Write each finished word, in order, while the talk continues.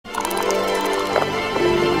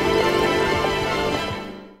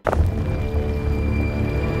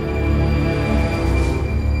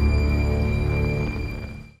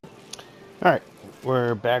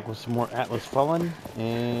We're back with some more Atlas Fallen,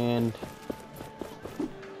 and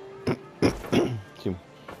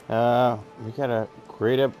we gotta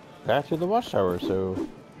grade up back to the watchtower, so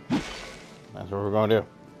that's what we're gonna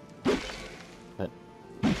do. But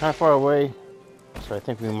kind of far away, so I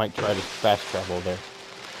think we might try to fast travel there.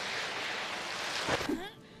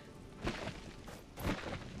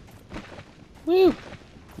 Woo!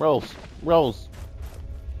 Rolls, rolls.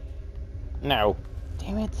 No,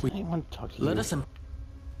 damn it! I didn't want to talk to you. Let us.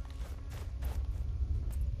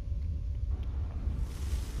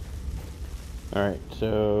 Alright,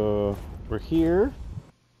 so we're here.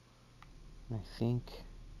 I think.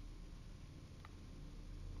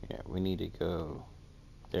 Yeah, we need to go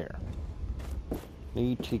there.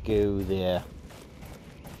 Need to go there.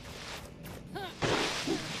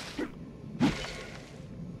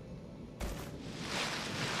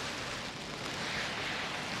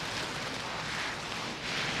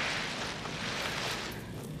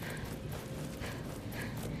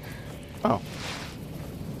 Oh.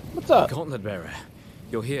 What's up? Gauntlet Bearer,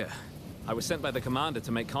 you're here. I was sent by the commander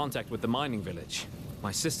to make contact with the mining village.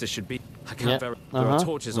 My sister should be. I can't verify. There are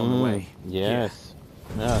torches on the way. Yes.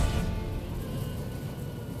 Yeah.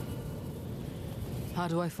 How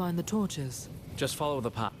do I find the torches? Just follow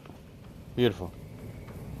the path. Beautiful.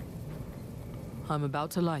 I'm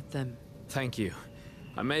about to light them. Thank you.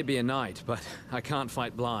 I may be a knight, but I can't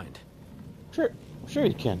fight blind. Sure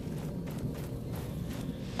you can.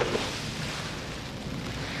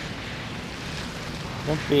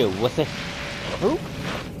 Don't be a wussy. Who?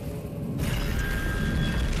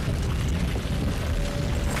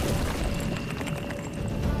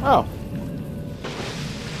 Oh.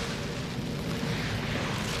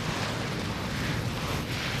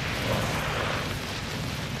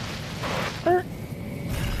 Er.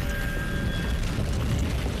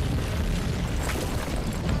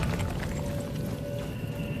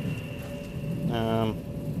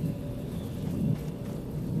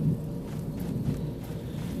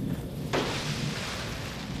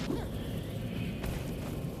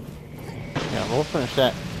 Yeah, we'll finish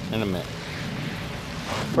that in a minute.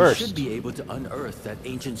 First, you should be able to unearth that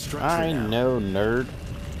ancient structure. I know, nerd.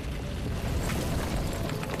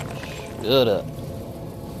 Shut up.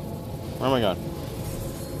 Where am I going?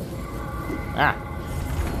 Ah.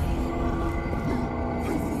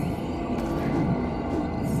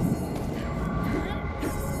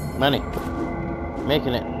 Money.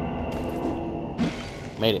 Making it.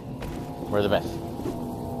 Made it. We're the best.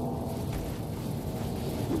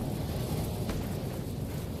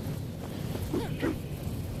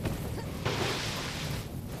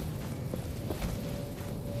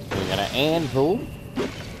 We got an anvil.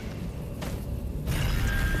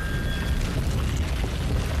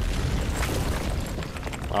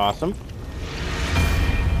 Awesome.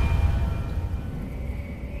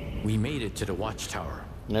 We made it to the watchtower.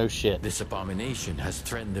 No shit. This abomination has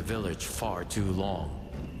threatened the village far too long.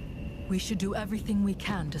 We should do everything we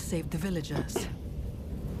can to save the villagers.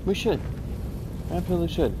 We should. Absolutely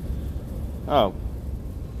should. Oh.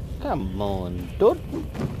 Come on, dude.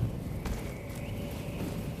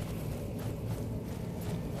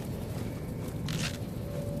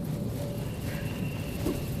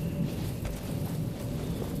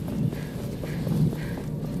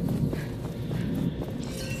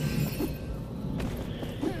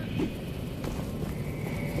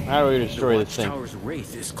 How do we destroy this thing? The watchtower's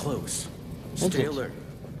wraith is close. Is Stay it? alert.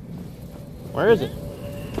 Where is it?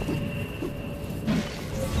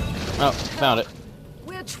 Oh, found it.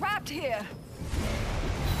 We're trapped here.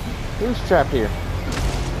 Who's trapped here?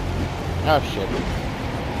 Oh shit.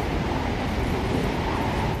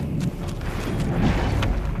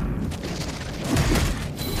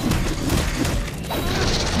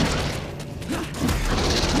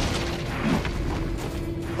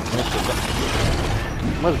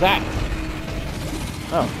 What is that?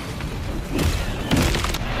 Oh.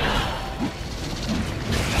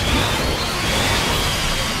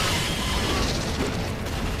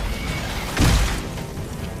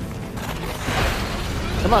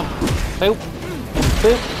 Come on. Boop.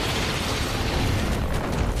 Boop.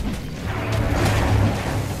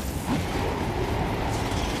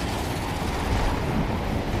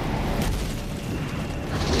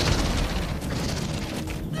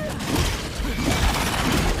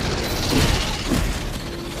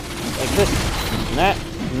 Like this. And that.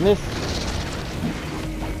 And this.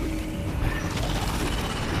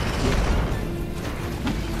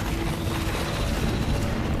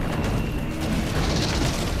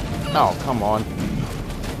 Oh, come on.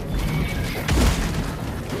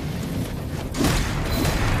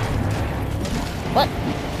 What?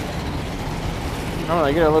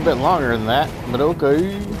 Normally I get a little bit longer than that, but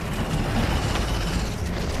okay.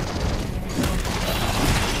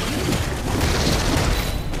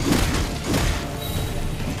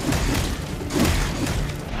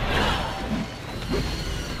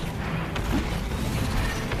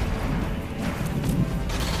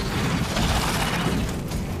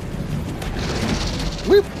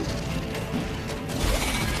 Whoop.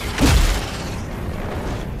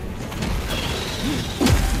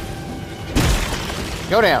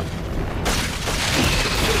 Go down.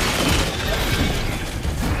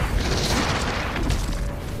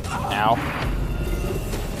 Ow.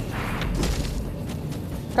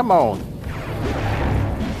 Come on.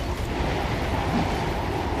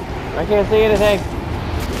 I can't see anything.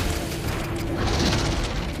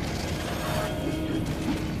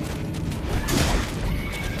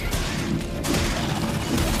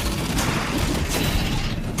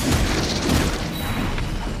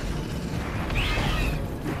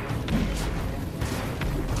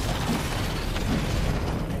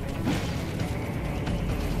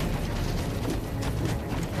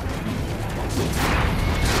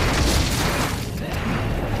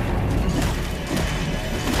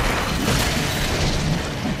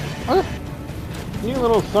 You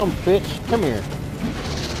little some bitch, come here.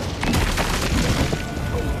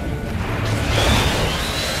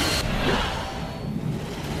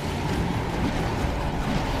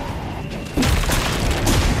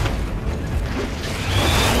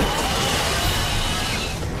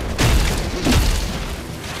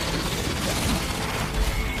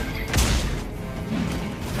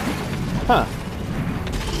 Huh.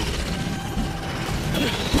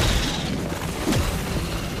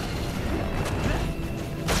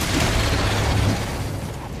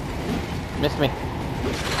 Missed me.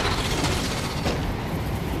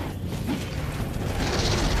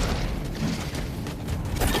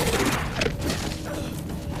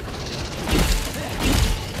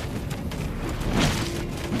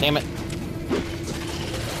 Damn it.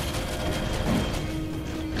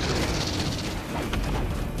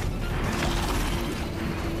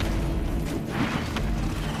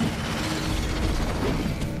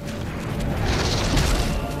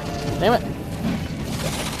 Damn it.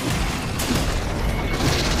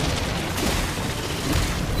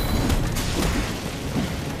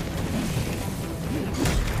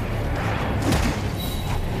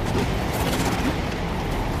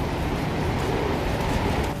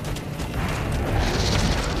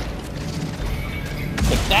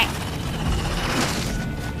 Take that.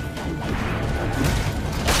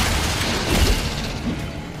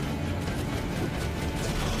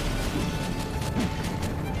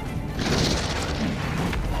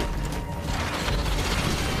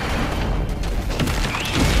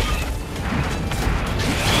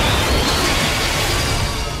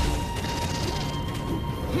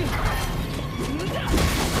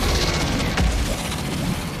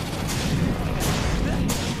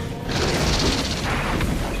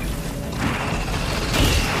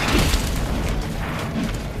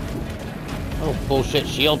 Oh, bullshit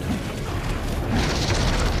shield.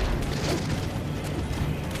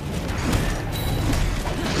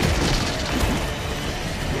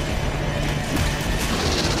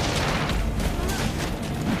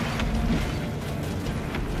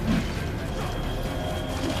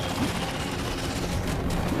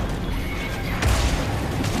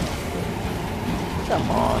 Come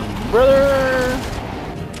on, brother.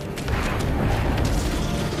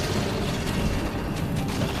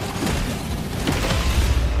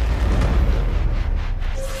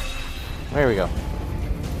 There we go. All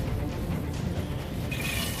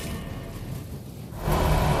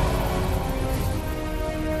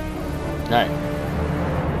right.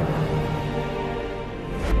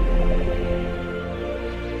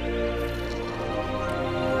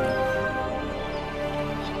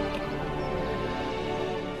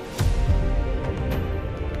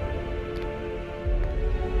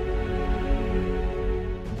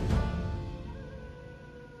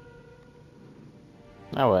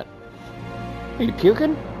 Now what? Are you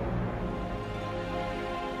puking?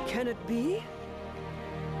 Can it be?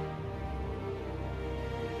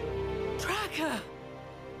 Tracker!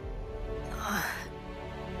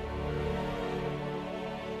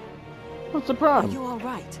 What's the Are problem? you all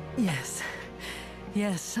right? Yes.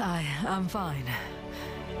 Yes, I'm fine.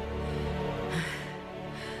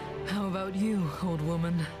 How about you, old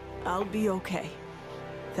woman? I'll be okay.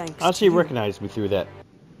 Thanks How'd to she you. recognize me through that?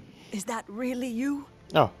 Is that really you?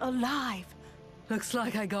 Oh, Alive? Looks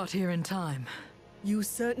like I got here in time. You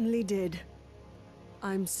certainly did.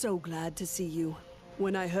 I'm so glad to see you.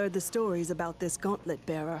 When I heard the stories about this gauntlet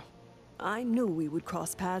bearer, I knew we would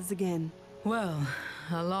cross paths again. Well,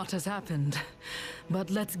 a lot has happened. But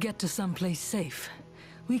let's get to someplace safe.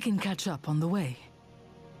 We can catch up on the way.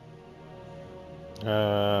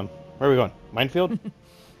 Where are we going? Minefield?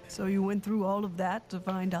 So you went through all of that to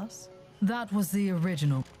find us? That was the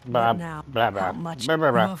original. Blah, now, blah, blah. how much- Blah,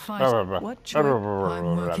 blah, blah. You're fight- Blah, blah, blah. What Blah, blah, choice? blah, blah, I'm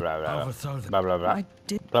blah, working- blah, blah. Overthrow them. Blah, blah, blah. I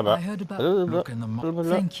did. Blah, blah. I heard about- Blah, blah, blah. Look in the mo- Blah, blah,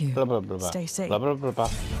 blah. Thank you. Blah, blah, blah, blah. Stay safe. Blah, blah, blah, blah.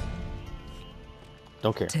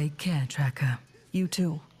 Don't care. Take care, Tracker. You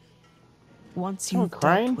too. Once Someone you've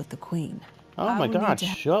crying? dealt with the queen. Oh I my will need god, to-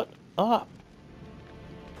 shut up.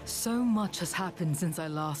 So much has happened since I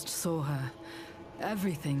last saw her.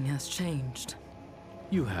 Everything has changed.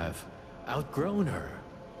 You have outgrown her.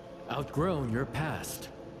 Outgrown your past.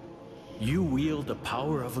 You wield the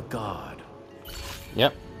power of a god.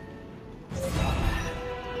 Yep.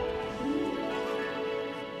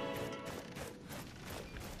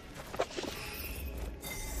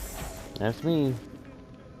 That's me.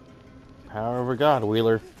 Power over God,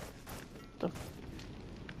 Wheeler.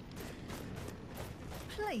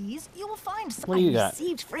 Please, you will find What do you got?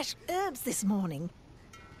 received fresh herbs this morning.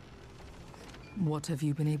 What have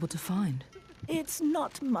you been able to find? It's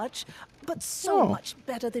not much, but so Oh. much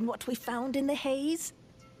better than what we found in the haze.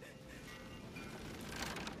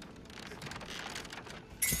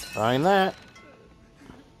 Find that.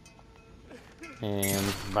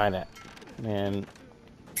 And buy that. And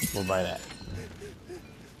we'll buy that.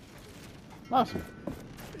 Awesome.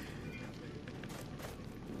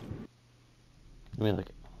 Let me look.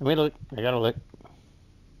 Let me look. I gotta look.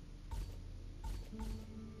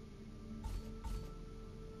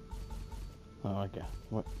 Oh, okay.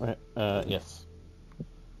 What? Yes.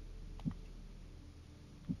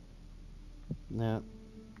 Now,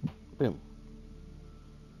 boom.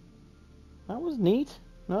 That was neat.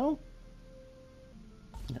 No?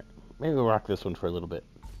 Alright, maybe we'll rock this one for a little bit.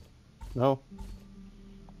 No?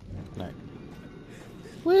 Alright.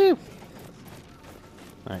 Woo!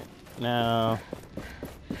 Alright, now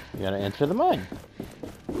we gotta enter the mine.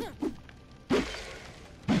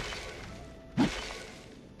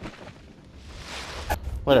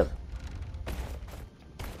 Whatever.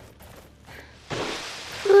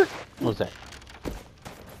 What was that?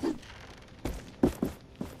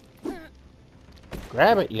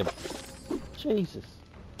 Grab it, you... Jesus.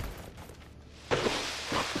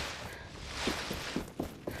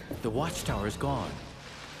 The watchtower is gone.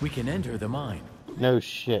 We can enter the mine. No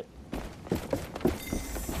shit.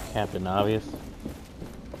 Captain Obvious.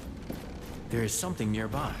 There is something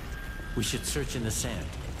nearby. We should search in the sand.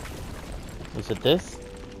 Is it this?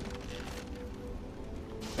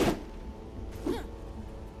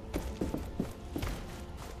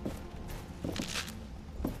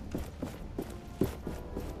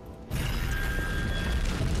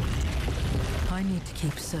 I need to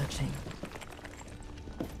keep searching.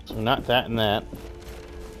 So not that and that.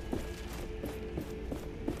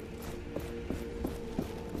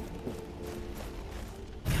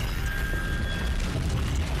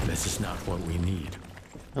 This is not what we need.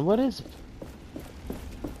 And what is it?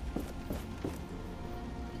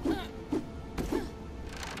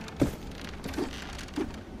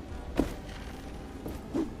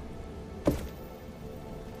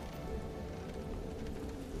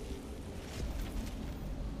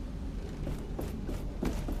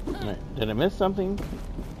 Alright, did I miss something?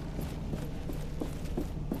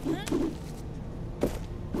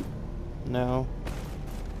 No.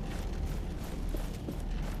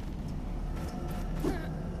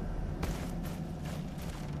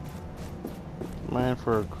 Mine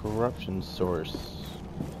for a corruption source.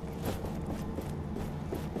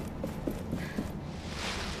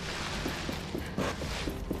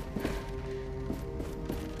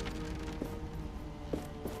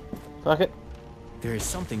 Fuck it. There is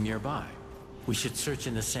something nearby. We should search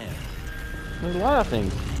in the sand. There's a lot of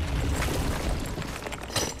things.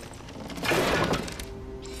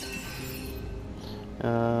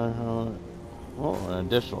 Oh, an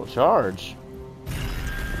additional charge.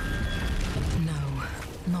 No,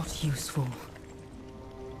 not useful.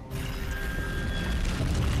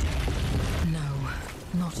 No,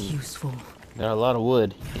 not useful. There are a lot of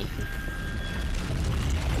wood.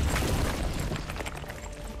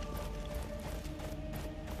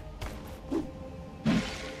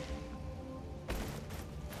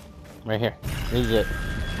 Right here. This is it.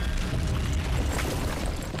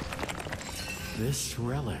 This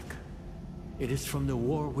relic. It is from the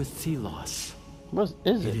war with Thelos. What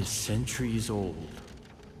is It it? is centuries old.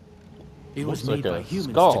 It Looks was made like by a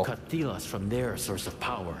humans skull. to cut Thelos from their source of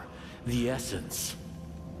power, the Essence.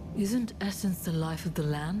 Isn't essence the life of the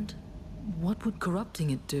land? What would corrupting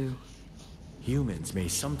it do? Humans may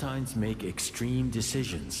sometimes make extreme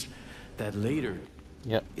decisions, that later.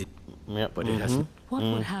 Yep. Yep. But it hasn't. What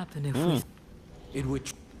would happen if we... It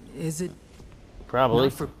would. Is it... Probably.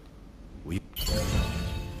 Not for. We.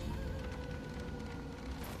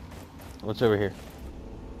 What's over here?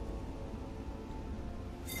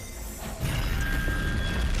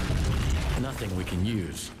 Nothing we can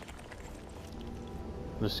use.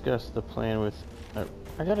 Discuss the plan with...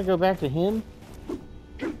 I gotta go back to him?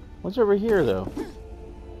 What's over here, though?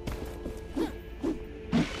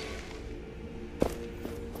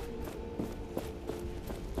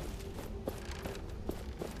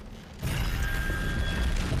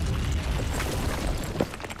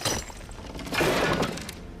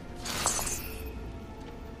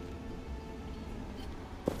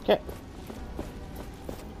 Okay.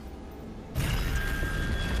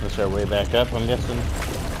 That's our way back up, I'm guessing.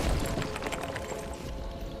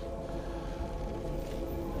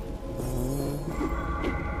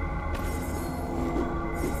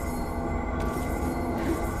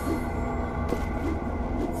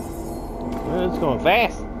 It's going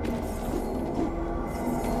fast.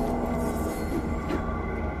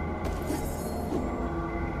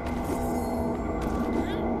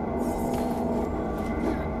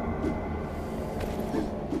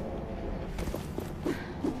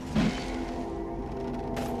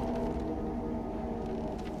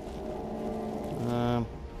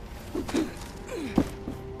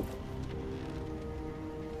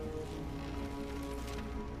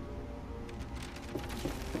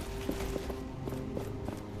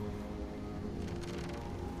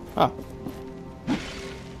 Oh.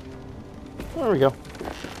 There we go.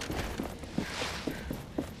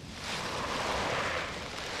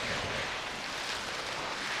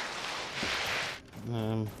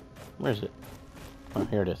 Where is it? Oh,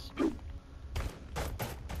 here it is.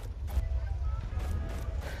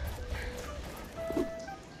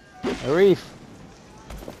 Arif,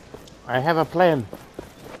 I have a plan.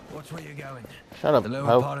 Watch where you're going. Shut up, The lower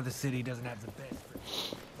Poe. part of the city doesn't have the best.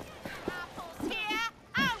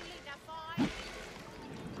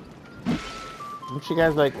 Aren't you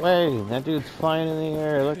guys like, wait, that dude's flying in the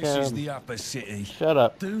air, look This at is him. the upper city. Shut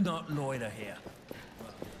up. Do not loiter here.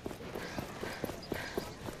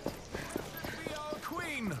 We are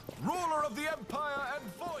Queen, ruler of the Empire and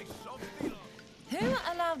voice of the... Who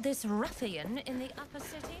allowed this ruffian in the upper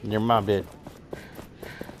city? Your mom did.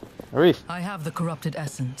 Arif. I have the corrupted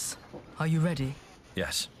essence. Are you ready?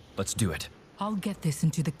 Yes, let's do it. I'll get this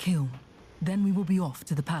into the kiln. Then we will be off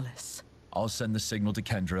to the palace. I'll send the signal to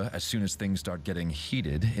Kendra as soon as things start getting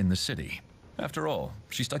heated in the city. After all,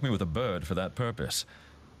 she stuck me with a bird for that purpose.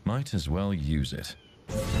 Might as well use it.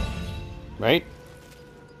 Right?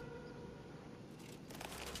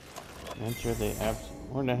 Enter the apps.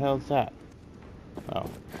 Where the hell's that? Oh.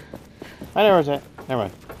 I know where's that. Never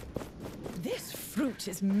mind. This fruit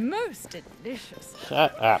is most delicious.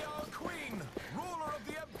 Shut up. Queen, ruler of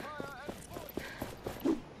the Empire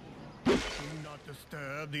and Do not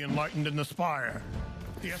disturb the enlightened in the spire.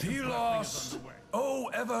 The Thelos, oh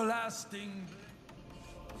everlasting.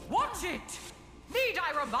 Watch it! Need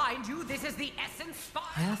I remind you this is the Essence Spire?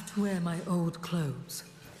 I have to wear my old clothes.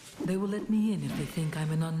 They will let me in if they think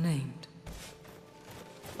I'm an unnamed.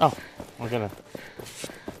 Oh, we're gonna...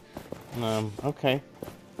 okay.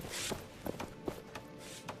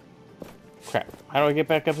 Crap. How do I get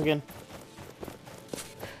back up again?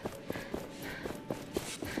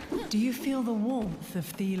 Do you feel the warmth of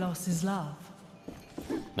Thelos' love?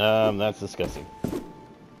 That's disgusting.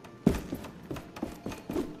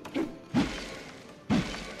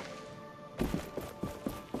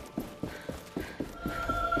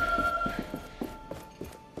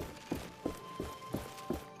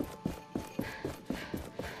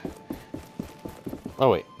 Oh,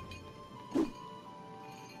 wait.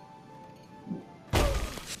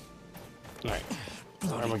 Alright.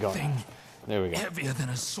 Where am I going? Thing. There we go. Heavier than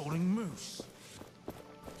a soaring moose.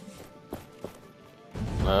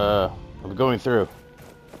 I'm going through.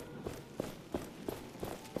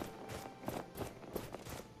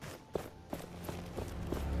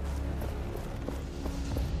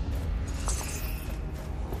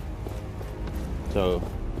 So,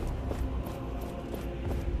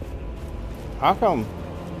 how come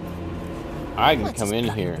I can come in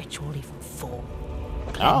here? Ritual even for?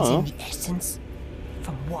 I don't know. Cleansing the essence?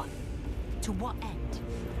 From what? To what end?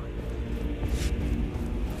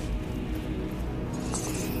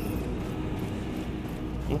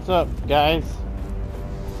 What's up, guys?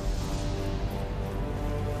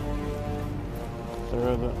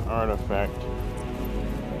 Throw the artifact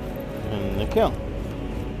in the kiln.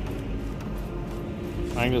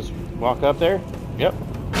 I can just walk up there? Yep.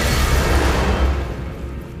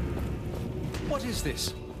 What is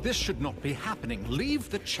this? This should not be happening. Leave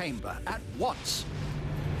the chamber at once.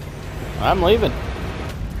 I'm leaving.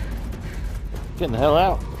 Getting the hell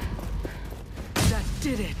out. That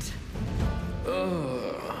did it.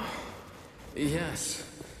 Yes,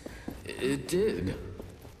 it did.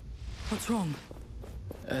 What's wrong?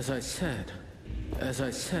 As I said,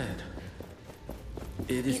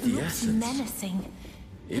 it is the essence. Menacing.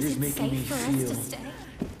 It is making me feel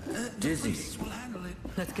dizzy.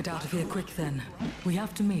 Let's get out of here quick then. We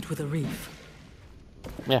have to meet with Arif.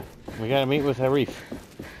 Yeah, we gotta meet with Arif.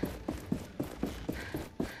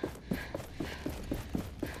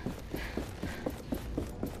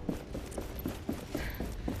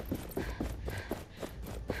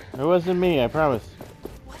 It wasn't me, I promise.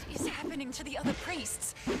 What is happening to the other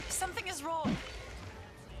priests? Something is wrong.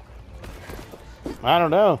 I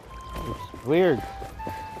don't know. It's weird.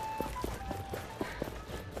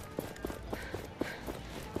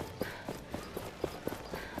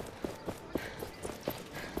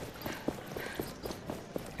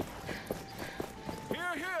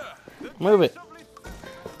 Move it.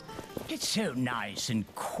 It's so nice and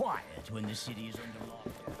quiet when the city is under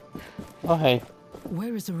lockdown. Oh, hey.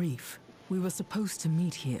 Where is Arif? We were supposed to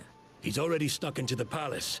meet here. He's already snuck into the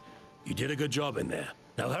palace. You did a good job in there.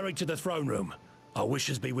 Now hurry to the throne room. Our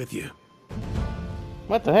wishes be with you.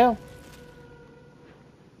 What the hell?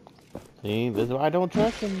 See, this is why I don't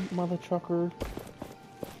trust him, mother trucker.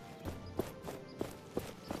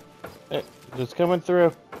 Hey, just coming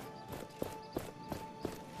through.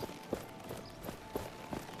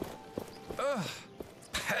 Ugh,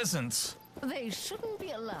 peasants. They shouldn't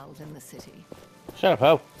be allowed in the city. Shut up,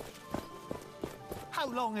 Ho. How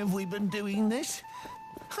long have we been doing this?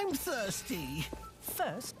 I'm thirsty.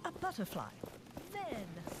 First, a butterfly. Then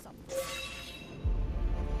something.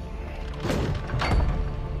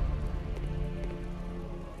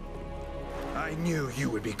 I knew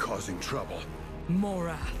you would be causing trouble.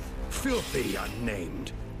 Morath. Filthy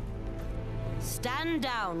unnamed. Stand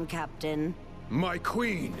down, Captain. My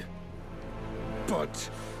queen. But...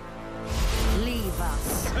 Leave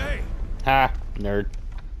us. Hey! Ha, nerd.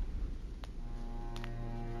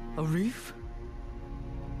 Arif?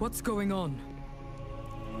 What's going on?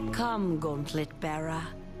 Come, Gauntlet Bearer.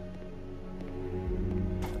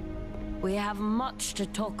 We have much to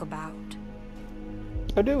talk about.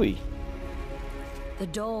 How do we? The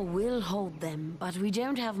door will hold them, but we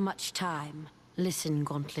don't have much time. Listen,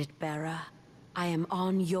 Gauntlet Bearer. I am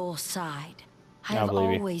on your side. I have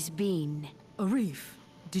always been. Arif,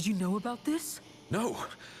 did you know about this? No.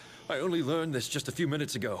 I only learned this just a few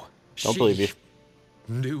minutes ago. Don't believe you.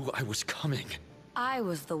 Knew I was coming. I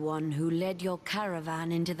was the one who led your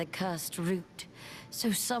caravan into the cursed route,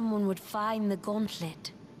 so someone would find the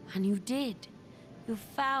gauntlet. And you did. You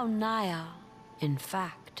found Niall. In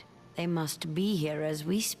fact, they must be here as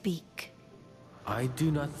we speak. I do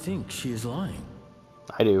not think she is lying.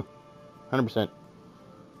 I do. 100%.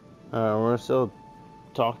 We're still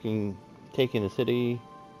talking, taking the city.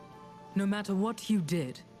 No matter what you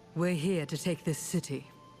did, we're here to take this city.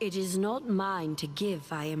 It is not mine to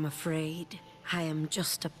give, I am afraid. I am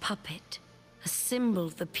just a puppet. A symbol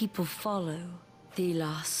the people follow.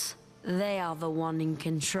 Thelos. They are the one in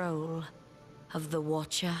control. Of the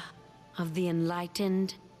Watcher, of the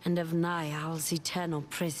Enlightened, and of Niall's eternal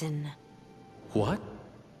prison. What?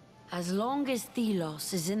 As long as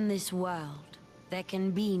Thelos is in this world, there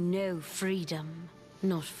can be no freedom.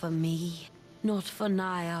 Not for me, not for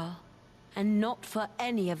Niall, and not for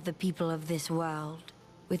any of the people of this world.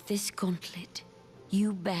 With this gauntlet,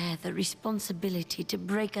 you bear the responsibility to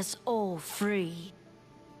break us all free.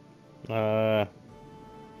 Sure.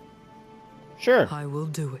 I will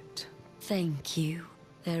do it. Thank you.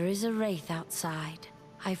 There is a wraith outside.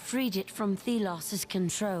 I freed it from Thelos'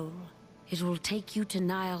 control. It will take you to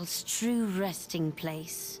Niall's true resting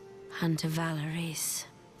place, and to Valerie's.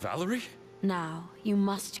 Valerie? Now, you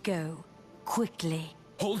must go. Quickly.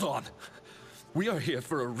 Hold on. We are here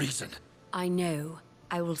for a reason. I know.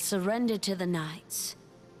 I will surrender to the Knights.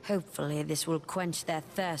 Hopefully this will quench their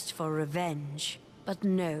thirst for revenge. But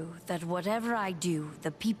know that whatever I do,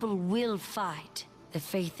 the people will fight. The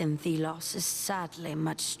faith in Thelos is sadly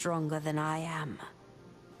much stronger than I am.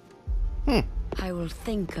 I will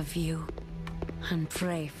think of you and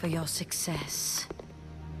pray for your success.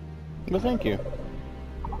 Well, thank you.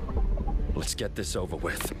 Let's get this over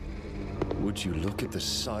with. Would you look at the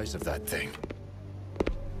size of that thing?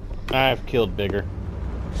 I've killed bigger.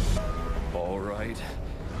 All right.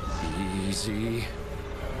 Easy.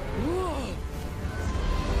 Whoa!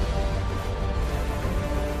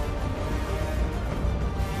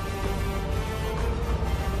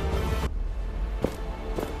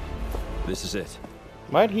 This is it.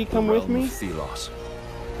 Why'd he come with me? Thelos.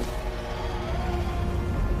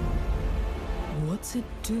 What's it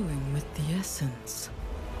doing with the essence?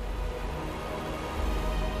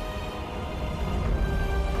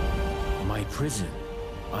 My prison.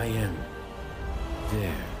 I am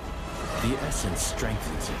there. The essence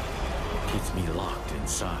strengthens it. Keeps me locked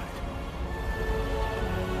inside.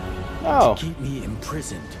 Oh. To keep me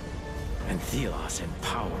imprisoned. And Thelos in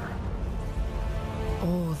power.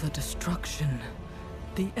 All the destruction.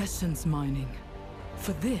 The essence mining.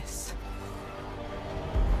 For this.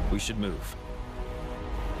 We should move.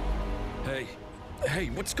 Hey,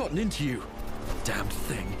 what's gotten into you? Damned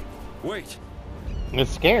thing. Wait.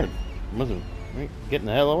 It's scared. Wasn't getting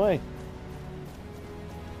the hell away.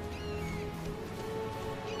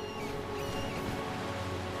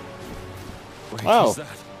 Wait, oh. Is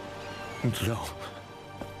that? No.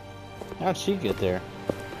 How'd she get there?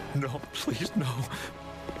 No, please, no.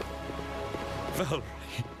 Valerie.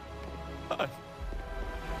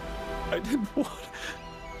 I didn't want...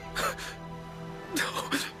 No,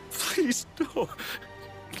 please, no.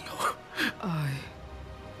 No. I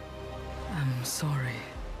am sorry.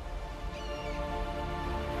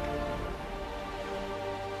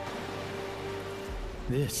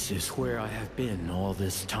 This is where I have been all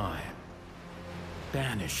this time.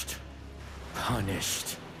 Banished.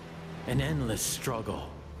 Punished. An endless struggle.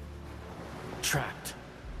 Trapped.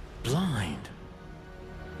 Blind.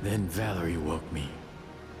 Then Valerie woke me.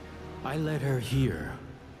 I led her here,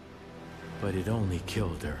 but it only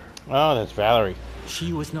killed her. Oh, that's Valerie.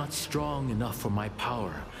 She was not strong enough for my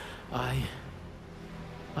power. I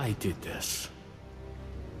did this.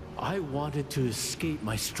 I wanted to escape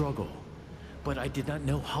my struggle, but I did not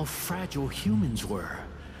know how fragile humans were,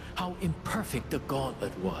 how imperfect the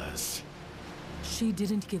gauntlet was. She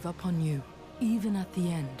didn't give up on you, even at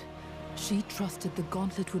the end. She trusted the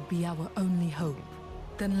gauntlet would be our only hope.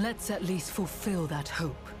 Then let's at least fulfill that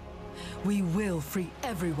hope. We will free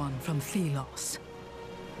everyone from Thelos.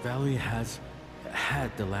 Valerie has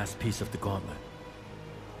had the last piece of the gauntlet.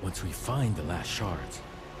 Once we find the last shards,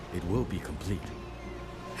 it will be complete.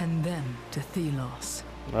 And then to Thelos.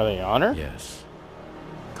 Are they on her? Yes.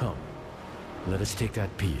 Come, let us take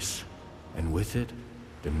that piece, and with it,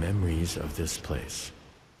 the memories of this place.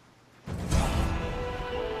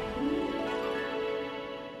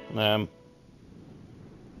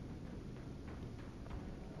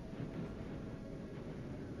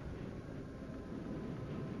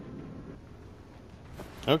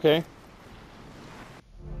 Okay.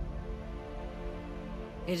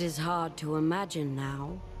 It is hard to imagine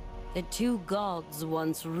now. The two gods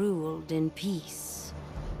once ruled in peace.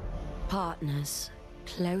 Partners,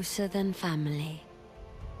 closer than family.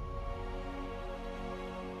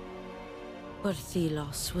 But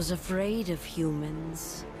Thelos was afraid of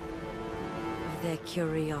humans. Of their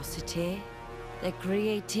curiosity, their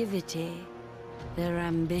creativity, their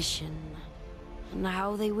ambition, and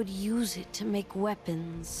how they would use it to make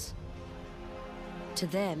weapons. To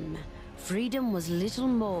them, freedom was little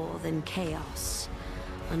more than chaos.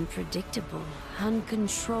 Unpredictable,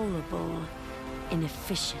 uncontrollable,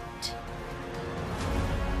 inefficient.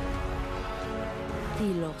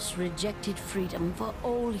 Thelos rejected freedom for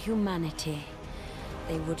all humanity.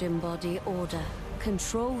 They would embody order,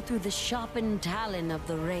 control through the sharpened talon of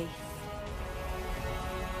the Wraith.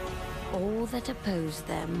 All that opposed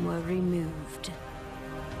them were removed.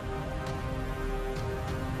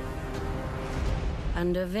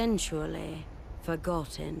 And eventually,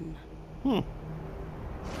 forgotten. A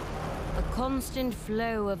constant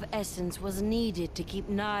flow of essence was needed to keep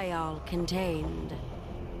Niall contained.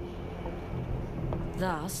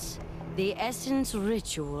 Thus, the essence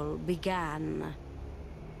ritual began.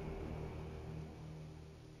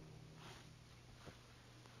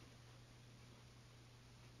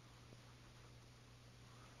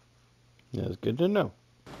 That's good to know.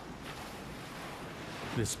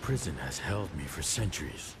 This prison has held me for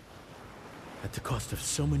centuries, at the cost of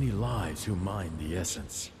so many lives who mined the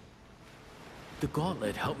essence. The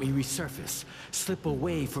gauntlet helped me resurface, slip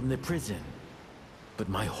away from the prison. But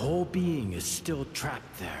my whole being is still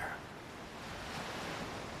trapped there.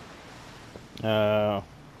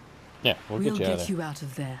 Yeah, we'll get you out of there. You out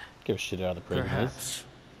of there. Give a shit out of the prison. Perhaps.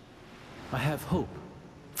 I have hope.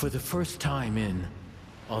 For the first time in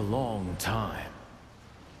a long time.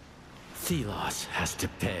 Thelos has to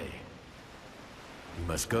pay. We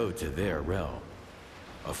must go to their realm.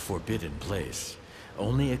 A forbidden place.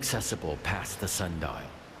 Only accessible past the sundial.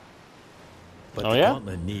 But the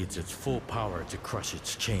gauntlet needs its full power to crush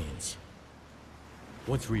its chains.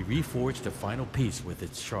 Once we reforge the final piece with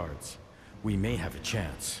its shards, we may have a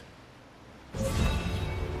chance.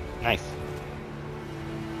 Nice.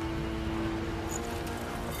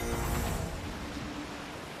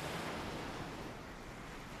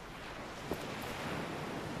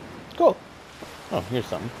 Oh, here's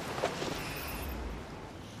something.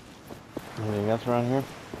 Anything else around here?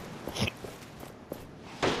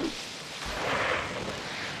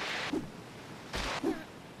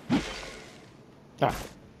 Ah.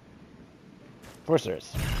 Of course there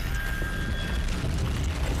is.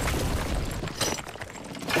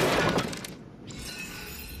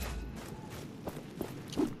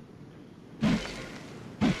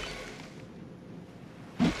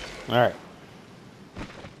 Alright.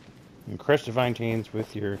 And crush divine chains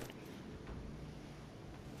with your...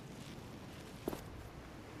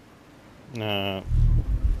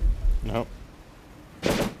 Nope.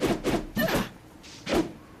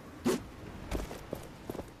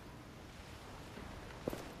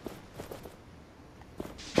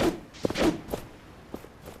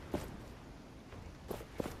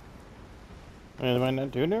 Am I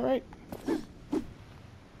not doing it right?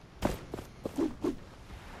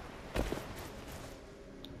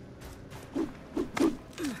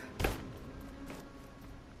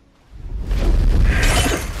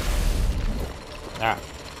 Ah.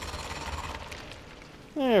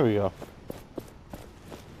 There we go.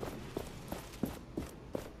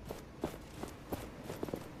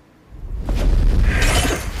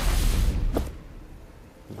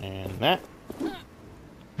 And that.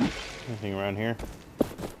 Anything around here?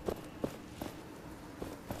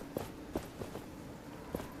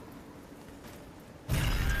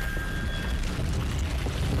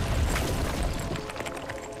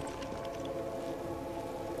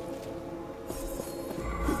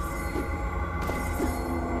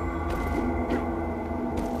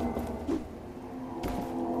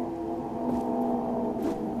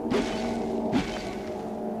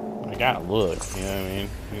 I gotta look, you know what I mean?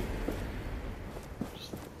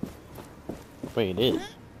 Just the way it is.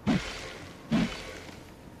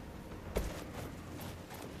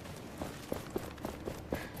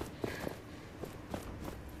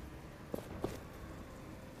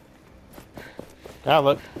 Gotta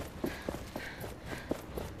look.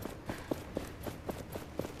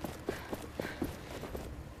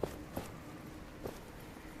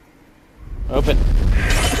 Open.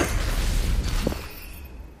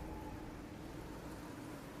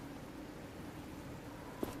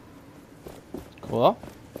 Cool.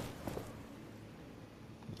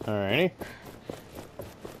 Alrighty.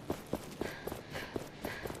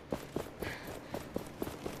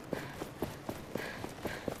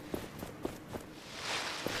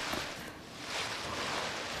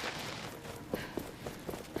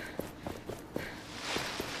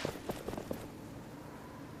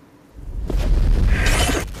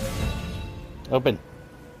 Open.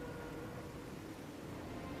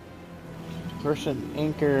 Person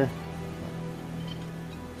anchor.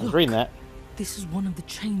 I was reading that. This is one of the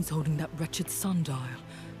chains holding that wretched sundial,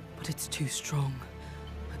 but it's too strong.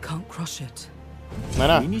 I can't crush it. Why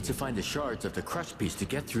not? We need to find the shards of the crush piece to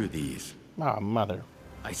get through these. Oh, mother.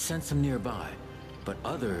 I sent some nearby, but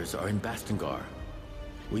others are in Bastengar.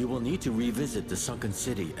 We will need to revisit the sunken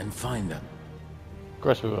city and find them. Of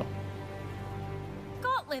course we will.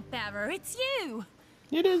 Gauntlet bearer, it's you!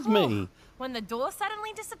 It is me. When the door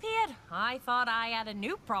suddenly disappeared, I thought I had a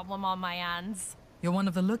new problem on my hands. You're one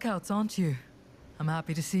of the lookouts, aren't you? I'm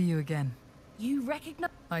happy to see you again. You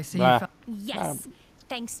recognize... I see you Yes,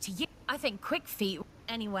 thanks to you. I think quick feet...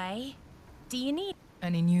 Anyway, do you need...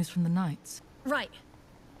 Any news from the Knights? Right.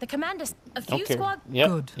 The commander... A few Okay. squad... Yep.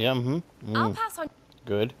 Good. Yeah, I'll pass on...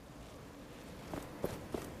 Good.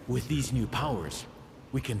 With these new powers,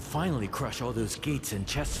 we can finally crush all those gates and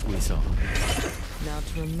chests we saw. Now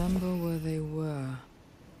to remember where they were.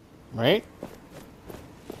 Right?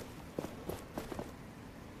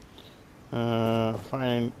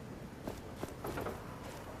 Find...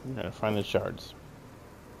 Gotta find the shards.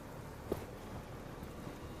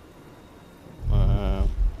 I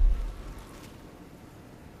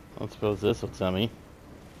suppose this will tell me.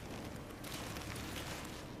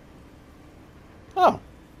 Oh.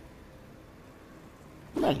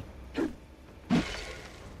 Money.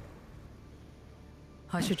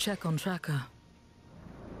 I should check on Tracker.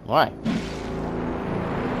 Why?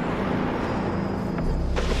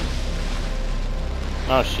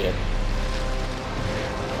 Oh shit.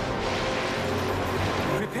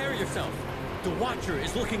 Prepare yourself. The Watcher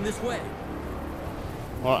is looking this way.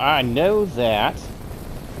 Well, I know that.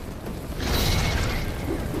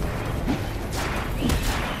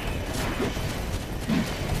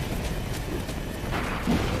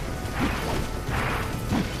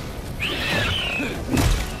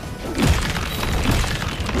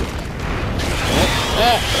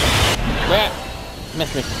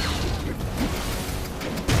 Miss me.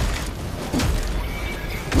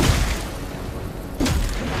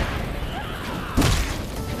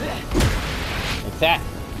 that.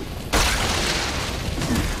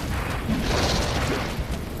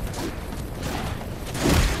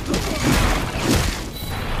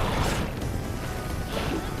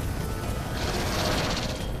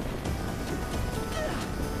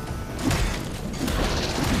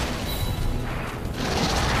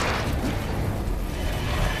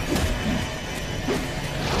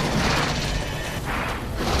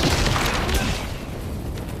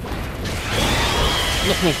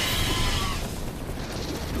 Miss me.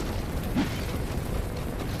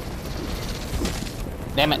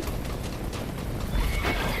 Damn it.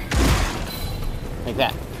 Like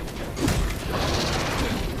that.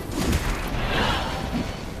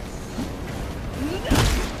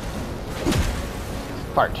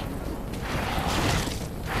 Fart.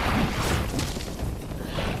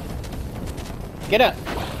 Get up.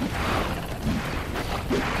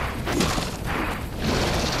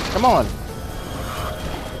 Come on.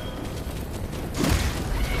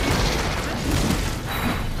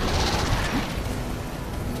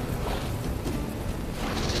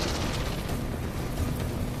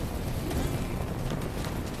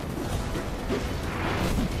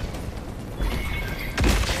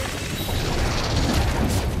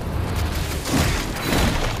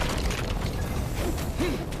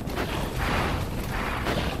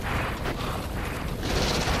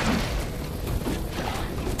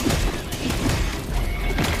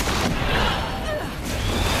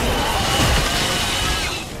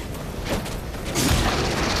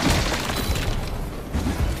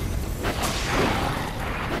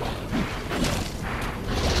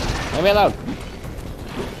 Leave me alone.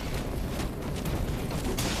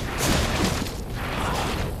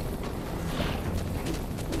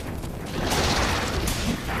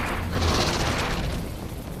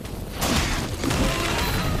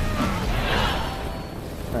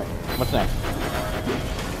 Alright, what's next?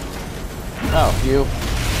 Oh, you.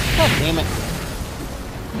 God damn it.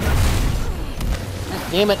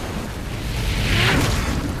 God damn it.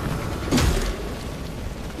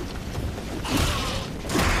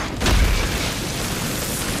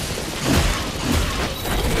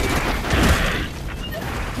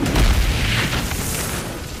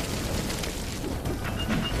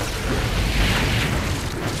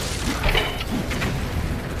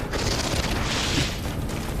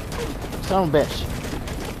 Son of a bitch.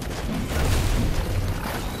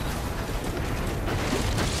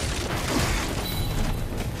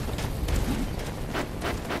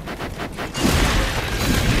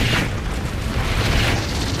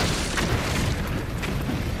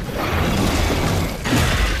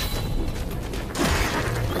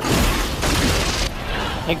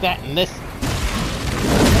 Take that and this.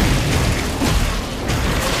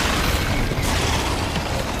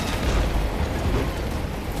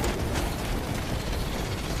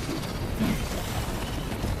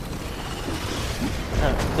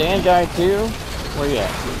 Sand guy too? Where you at?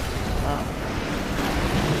 Oh.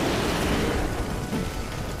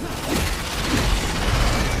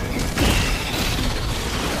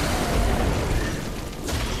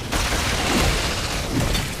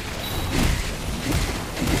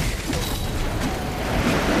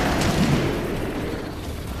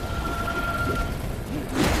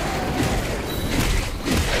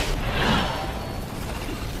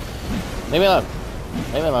 Leave me alone.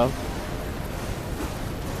 Leave me alone.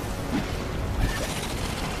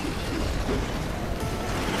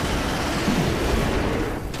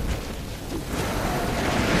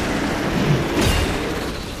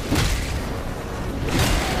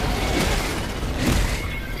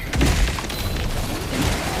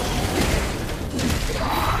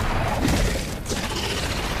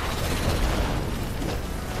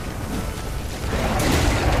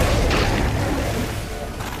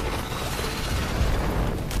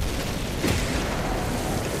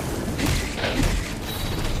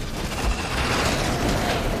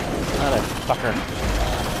 Fucker.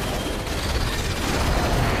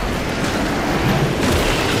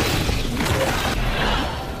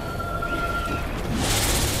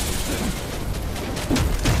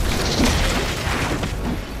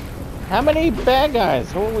 How many bad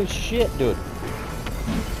guys? Holy shit, dude.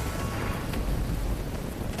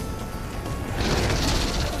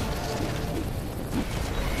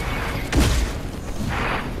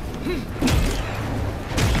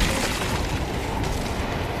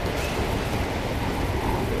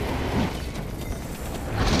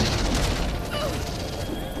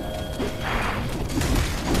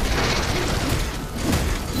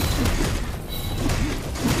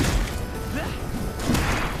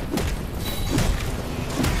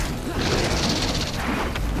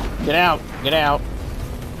 Get out! Get out!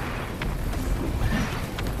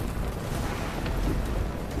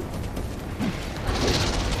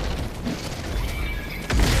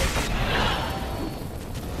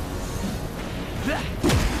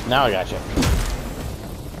 Now I got you.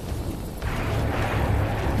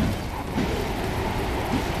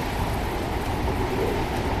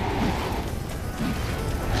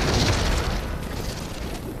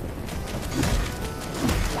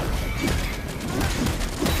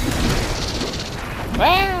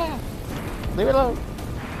 Ah! Leave it alone.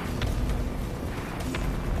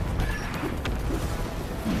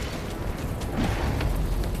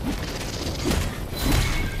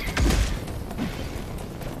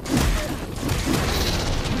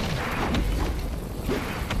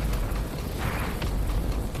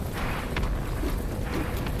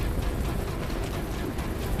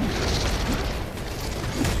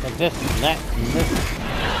 Like this, and that, and this,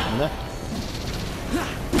 and that.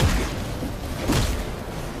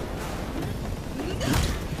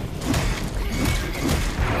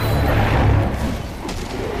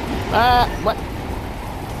 What?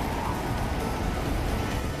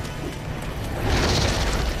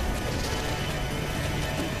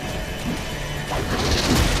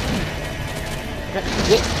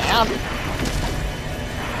 Get down,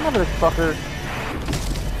 motherfucker.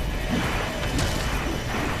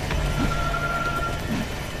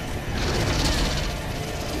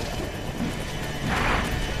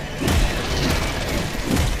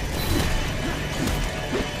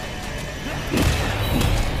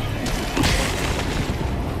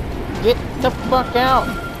 Get the fuck out!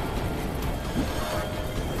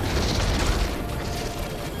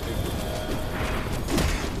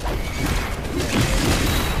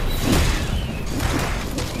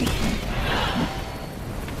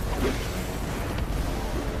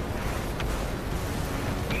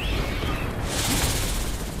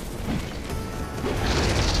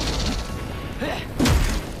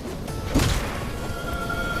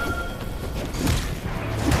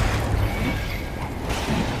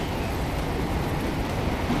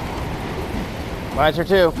 Visor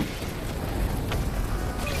 2.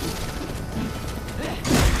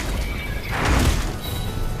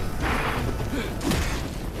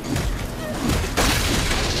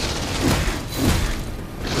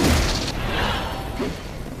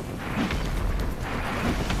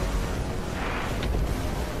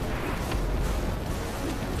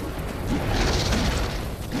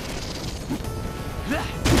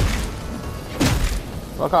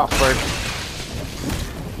 Fuck off, bird.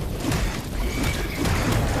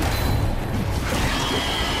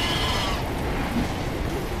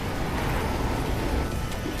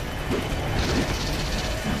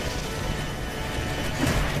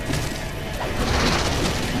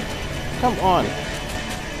 Come on.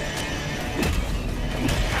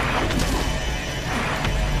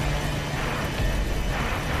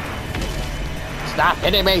 Stop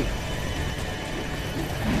hitting me.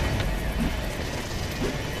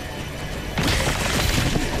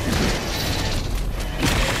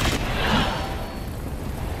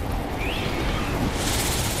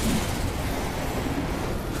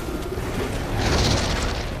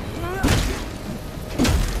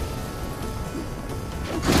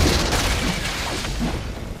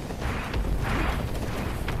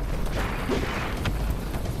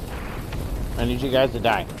 I need you guys to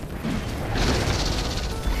die.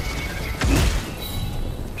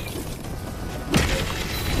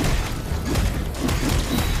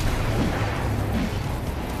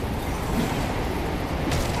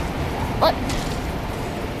 What?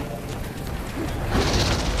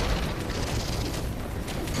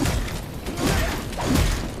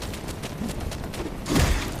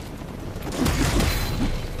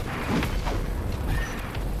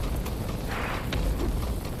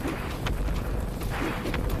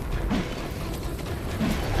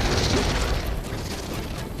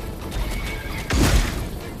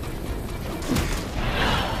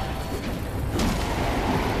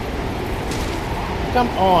 Come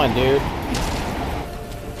on, dude.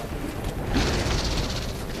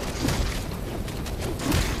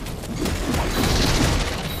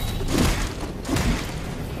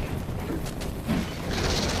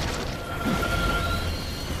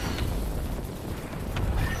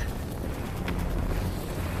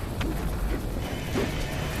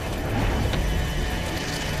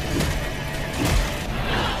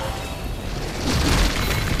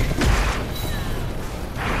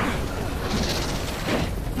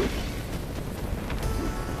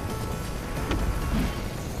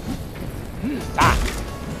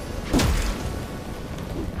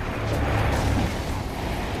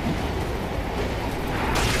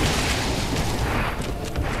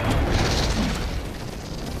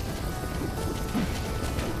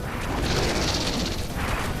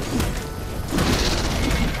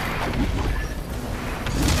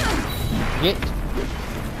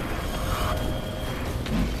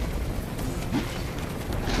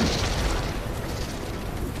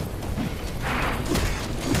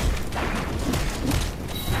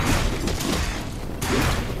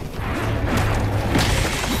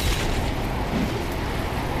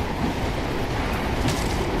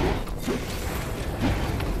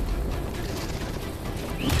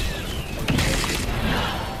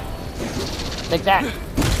 Take that!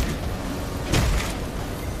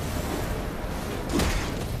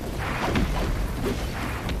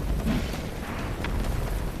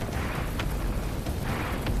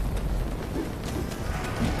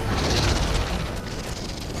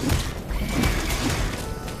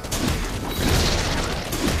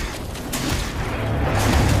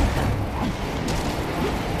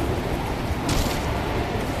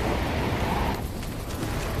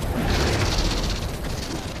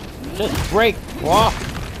 Just break, walk.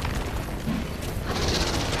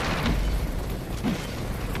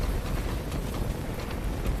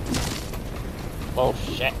 Oh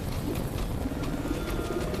shit.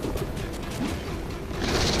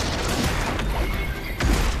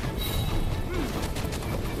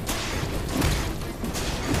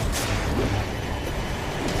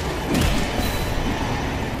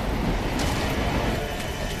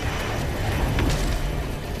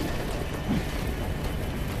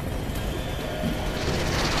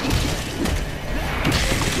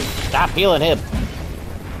 Stop healing him.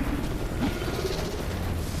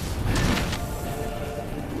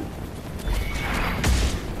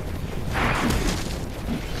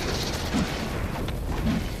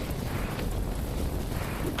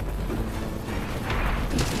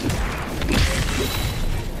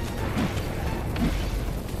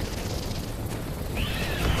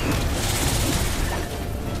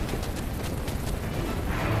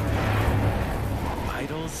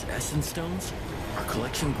 Idols, essence stones? Our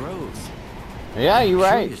collection grows. Yeah, you're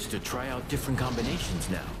right. Curious to try out different combinations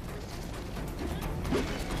now.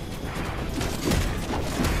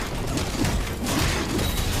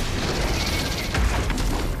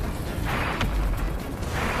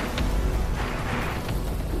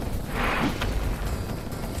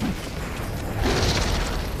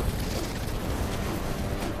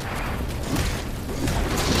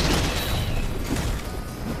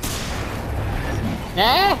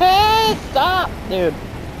 Hey, stop, dude.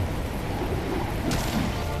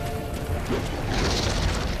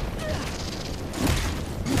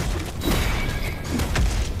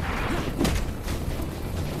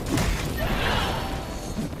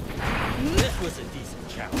 This was a decent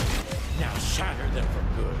challenge. Now shatter them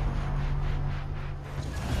for good.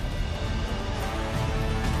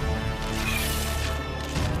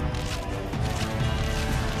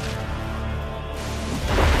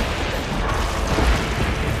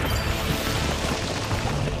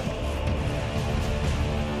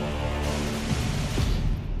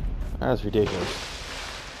 That's ridiculous.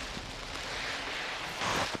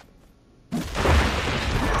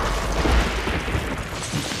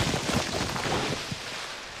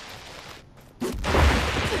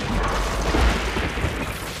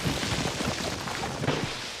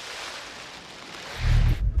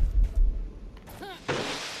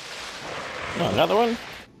 Oh, another one?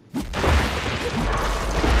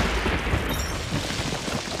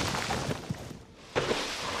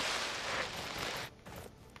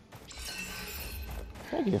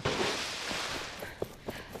 Thank you.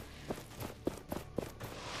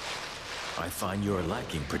 I find you're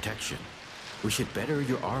lacking protection. We should better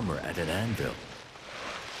your armor at an anvil.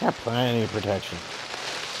 Got plenty of protection.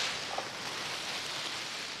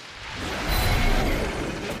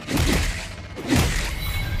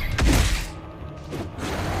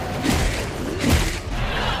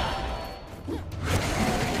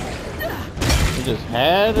 You just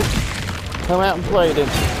had to come out and play,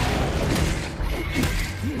 didn't you?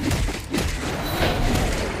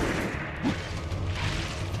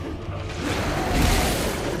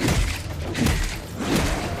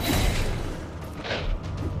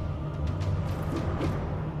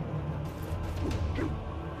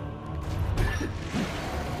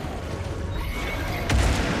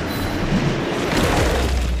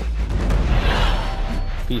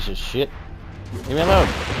 Piece of shit. Leave me alone.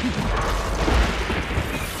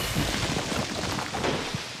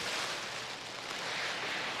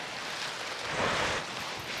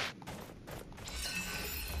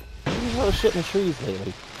 There's a lot of shit in the trees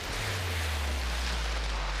lately.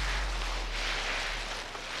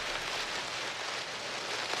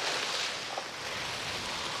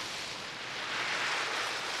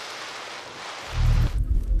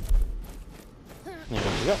 There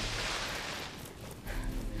we go.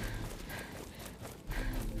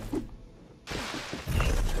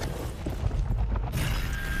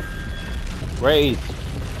 Raise.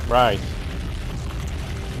 Right.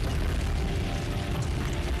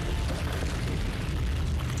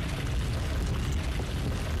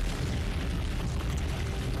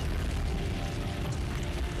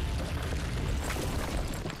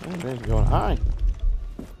 It's going high.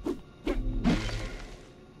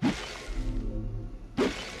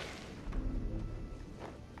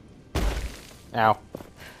 Ow.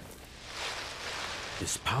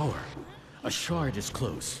 This power. A shard is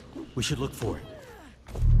close. We should look for it.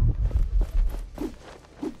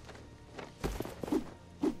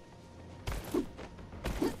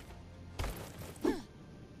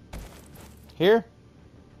 Here?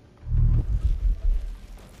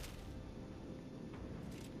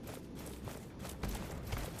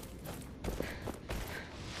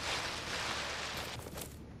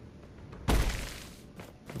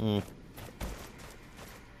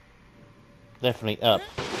 Definitely up.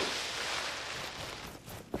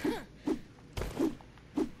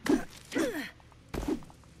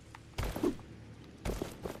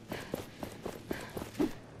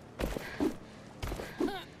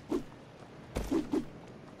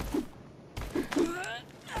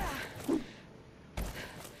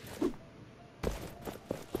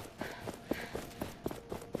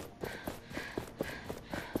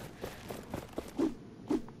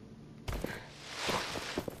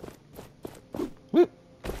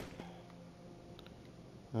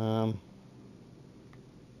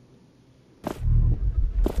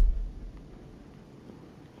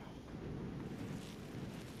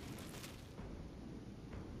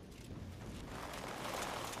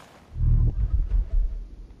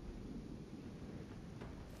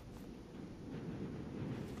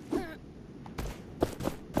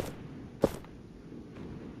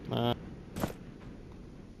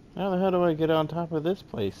 How the hell do I get on top of this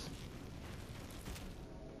place?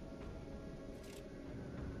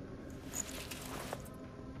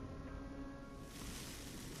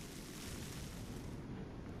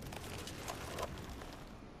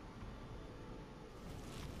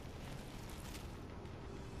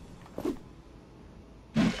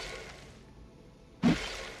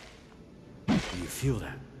 Do you feel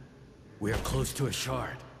that? We are close to a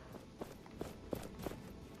shard.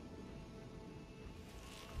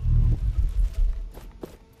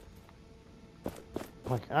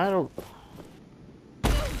 Like, I don't...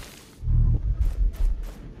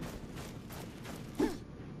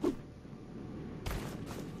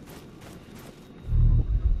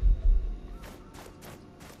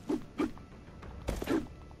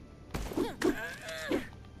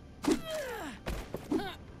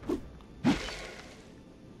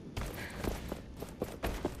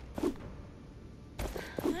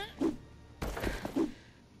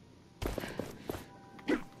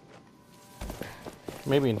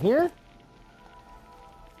 Maybe in here?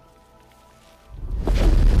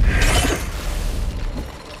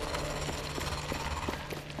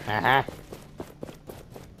 Uh-huh.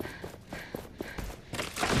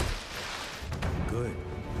 Good.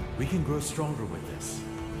 We can grow stronger with this.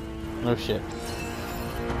 No shit.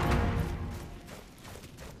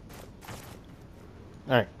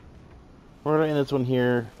 Alright. We're gonna end this one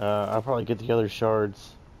here. I'll probably get the other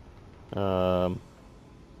shards. I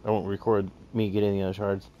won't record me getting the other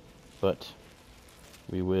shards, but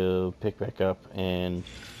we will pick back up and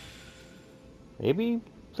maybe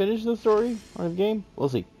finish the story or the game. We'll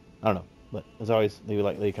see. I don't know. But as always, leave a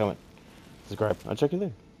like, leave a comment, subscribe. I'll check you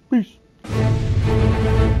there. Peace.